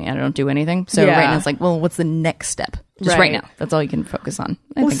paralyzes me. I don't do anything. So Yeah. right now it's like, well, what's the next step? Just right now. That's all you can focus on.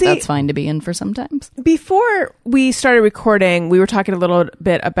 I think see- that's fine to be in for sometimes. Before we started recording, we were talking a little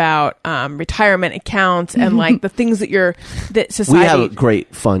bit about retirement accounts and like the things that society. We have a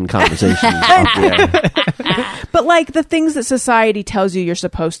great, fun conversation up there. But like the things that society tells you you're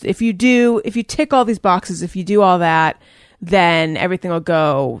supposed to, if you tick all these boxes, if you do all that, then everything will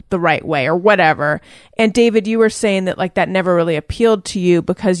go the right way or whatever. And David, you were saying that like that never really appealed to you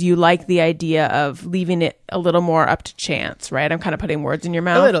because you like the idea of leaving it a little more up to chance, right? I'm kind of putting words in your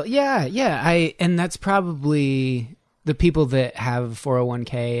mouth. A little, yeah. And that's probably the people that have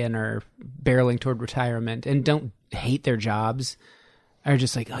 401k and are barreling toward retirement and don't hate their jobs are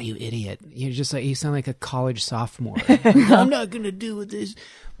just like, oh, you idiot. You're just like, you sound like a college sophomore. Like, I'm not going to do with this.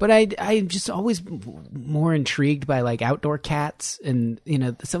 But I'm just always more intrigued by like outdoor cats and, you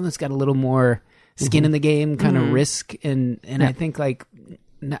know, someone that's got a little more skin in the game, kind of risk. And I think like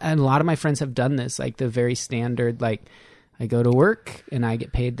a lot of my friends have done this, like the very standard, like I go to work and I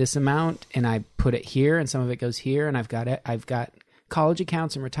get paid this amount and I put it here and some of it goes here. And I've got college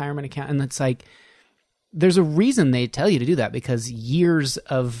accounts and retirement account. And it's like, there's a reason they tell you to do that because years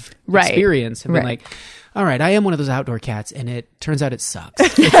of experience have been like, all right, I am one of those outdoor cats, and it turns out it sucks.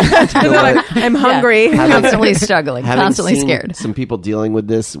 I'm hungry. Constantly struggling, Having constantly seen scared. some people dealing with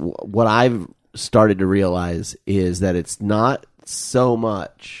this, what I've started to realize is that it's not so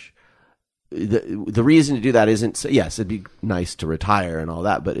much the reason to do that isn't yes, it'd be nice to retire and all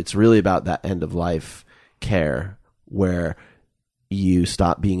that, but it's really about that end of life care where you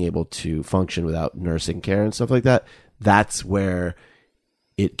stop being able to function without nursing care and stuff like that. That's where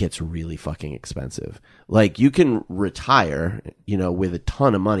it gets really fucking expensive. Like you can retire, you know, with a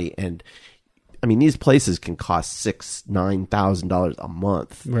ton of money, and I mean these places can cost $6,000-$9,000 a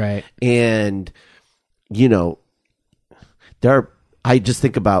month, Right. And you know, I just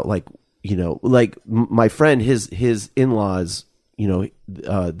think about like, you know, like my friend, his in-laws, you know,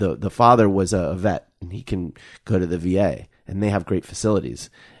 the father was a vet and he can go to the VA and they have great facilities.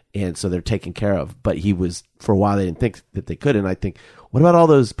 And so they're taken care of. But he was, for a while, they didn't think that they could. And I think, what about all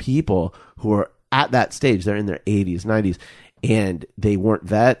those people who are at that stage? They're in their 80s, 90s, and they weren't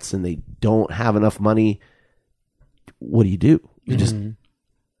vets and they don't have enough money. What do? You just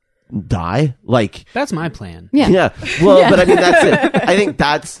die? Like, That's my plan. yeah. Well, but I mean, that's it. I think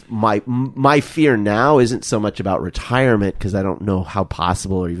that's my fear now isn't so much about retirement because I don't know how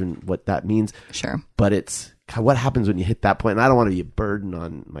possible or even what that means. Sure. But it's what happens when you hit that point, and I don't want to be a burden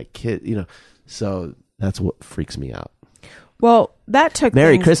on my kid, you know. So that's what freaks me out. Well, that took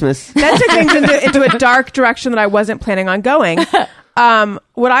Merry things- Christmas. That took things into a dark direction that I wasn't planning on going.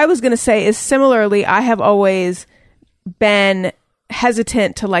 What I was going to say is similarly, I have always been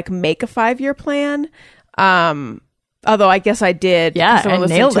hesitant to like make a 5-year plan. Although I guess I did. Yeah, because someone and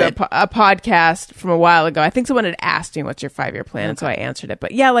listened nailed to it. a podcast from a while ago. I think someone had asked me, what's your 5-year plan? And so I answered it.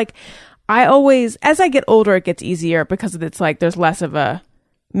 But yeah, like I always, as I get older, it gets easier because it's like there's less of a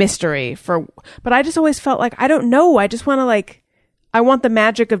mystery but I just always felt like, I don't know. I just want to like, I want the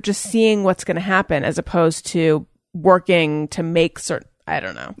magic of just seeing what's going to happen as opposed to working to make certain, I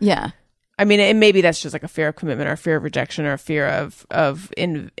don't know. Yeah. I mean, and maybe that's just like a fear of commitment or a fear of rejection or a fear of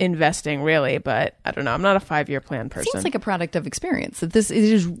investing, really. But I don't know. I'm not a 5-year plan person. Seems like a product of experience that it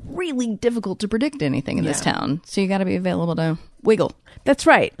is really difficult to predict anything in this town. So you got to be available to wiggle. That's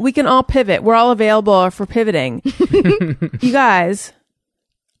right. We can all pivot. We're all available for pivoting. You guys,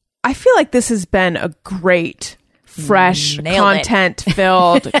 I feel like this has been a great, fresh, Nailed it.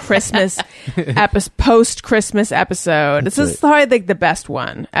 content-filled Christmas post-Christmas episode. This is probably like the best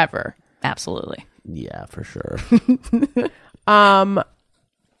one ever. Absolutely. Yeah, for sure. I'm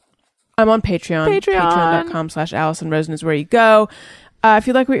on Patreon. Patreon.com/Allison Rosen is where you go. If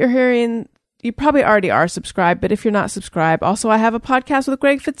you like what you're hearing, you probably already are subscribed, but if you're not subscribed, also I have a podcast with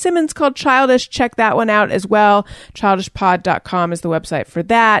Greg Fitzsimmons called Childish. Check that one out as well. Childishpod.com is the website for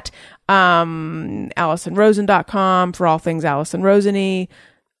that. AllisonRosen.com for all things Allison Rosen-y.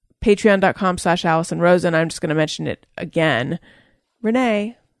 Patreon.com/Allison Rosen. I'm just going to mention it again.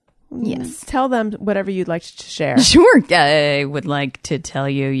 Renee. Yes. Tell them whatever you'd like to share. Sure. I would like to tell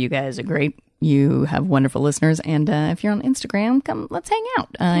you, you guys are great. You have wonderful listeners. And if you're on Instagram, come, let's hang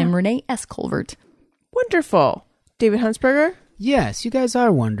out. I'm Renee S. Colvert. Wonderful. David Huntsberger. Yes, you guys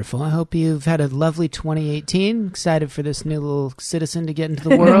are wonderful. I hope you've had a lovely 2018. Excited for this new little citizen to get into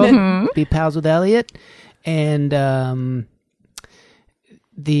the world, be pals with Elliot. And I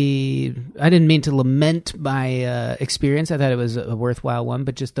didn't mean to lament my experience. I thought it was a worthwhile one,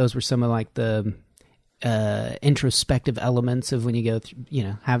 but just those were some of like the introspective elements of when you go through,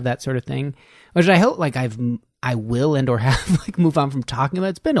 have that sort of thing, which I hope like I've I will and or have like move on from talking about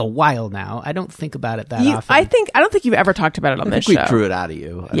it. It's been a while now. I don't think about it that often. I don't think you've ever talked about it on I this think we show. drew it out of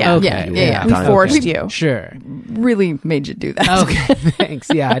you. Yeah. Okay. Yeah. We forced you. Sure. Really made you do that. Okay, thanks.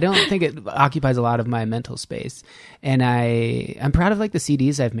 Yeah, I don't think it occupies a lot of my mental space, and I'm proud of like the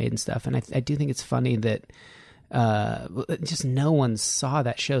CDs I've made and stuff. And I do think it's funny that just no one saw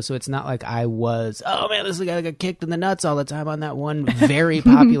that show, so it's not like I was, oh man, this guy got kicked in the nuts all the time on that one very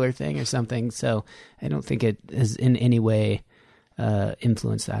popular thing or something. So I don't think it has in any way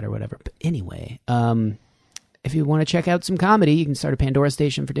influenced that or whatever. But anyway, if you want to check out some comedy, you can start a Pandora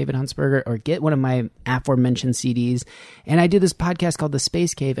station for David Huntsberger or get one of my aforementioned CDs. And I do this podcast called The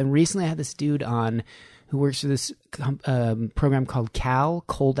Space Cave, and recently I had this dude on who works for this program called CAL,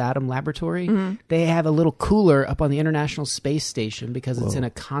 Cold Atom Laboratory. Mm-hmm. They have a little cooler up on the International Space Station because it's in a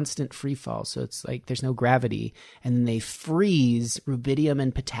constant free fall. So it's like there's no gravity. And then they freeze rubidium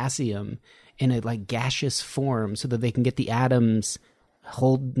and potassium in a like gaseous form so that they can get the atoms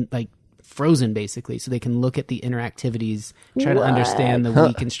frozen basically, so they can look at the interactivities, try to understand the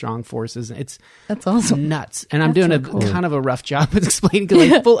weak and strong forces. That's awesome. Nuts. And I'm doing kind of a rough job of explaining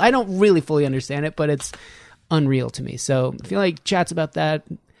because I don't really fully understand it, but it's unreal to me. So if you like chats about that,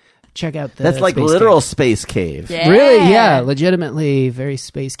 check out the That's like Space literal Cave. space cave. Yeah. Really? Yeah, legitimately very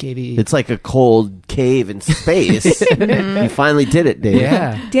space cavey. It's like a cold cave in space. You finally did it, Dave.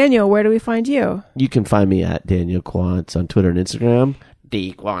 Yeah. Daniel, where do we find you? You can find me at Daniel Quantz on Twitter and Instagram.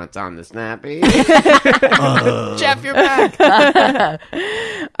 D Quantz on the Snappy. Jeff, you're back.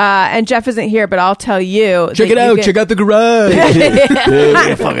 And Jeff isn't here, but I'll tell you. Check it out. Check out the garage.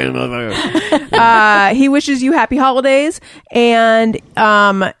 He wishes you happy holidays, and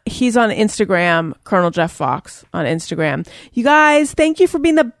he's on Instagram, Colonel Jeff Fox on Instagram. You guys, thank you for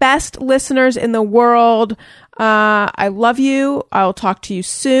being the best listeners in the world. I love you. I'll talk to you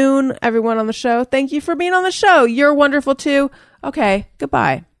soon. Everyone on the show, thank you for being on the show. You're wonderful too. Okay,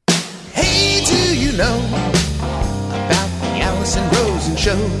 goodbye. Hey, do you know about the Allison Rosen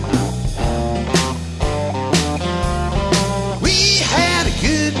show?